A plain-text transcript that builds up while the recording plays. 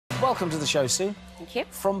Welcome to the show, Sue. Thank you.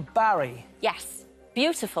 From Barry. Yes.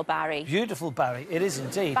 Beautiful Barry. Beautiful Barry. It is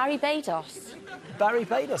indeed. Barry Bados. Barry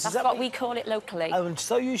Bados. That's is that what we call it locally. Oh, and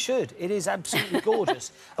so you should. It is absolutely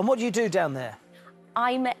gorgeous. And what do you do down there?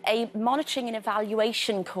 I'm a monitoring and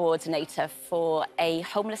evaluation coordinator for a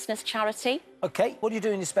homelessness charity. OK, what do you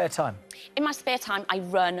do in your spare time? In my spare time, I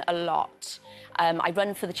run a lot. I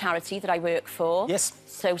run for the charity that I work for. Yes.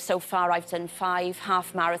 So far, I've done 5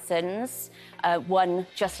 half marathons, one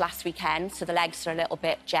just last weekend, so the legs are a little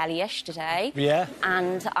bit jellyish today. Yeah.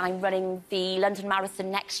 And I'm running the London Marathon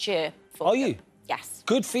next year. Are you? Yes.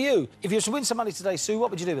 Good for you. If you were to win some money today, Sue, what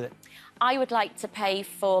would you do with it? I would like to pay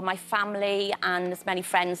for my family and as many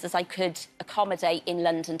friends as I could accommodate in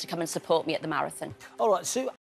London to come and support me at the marathon. All right, Sue.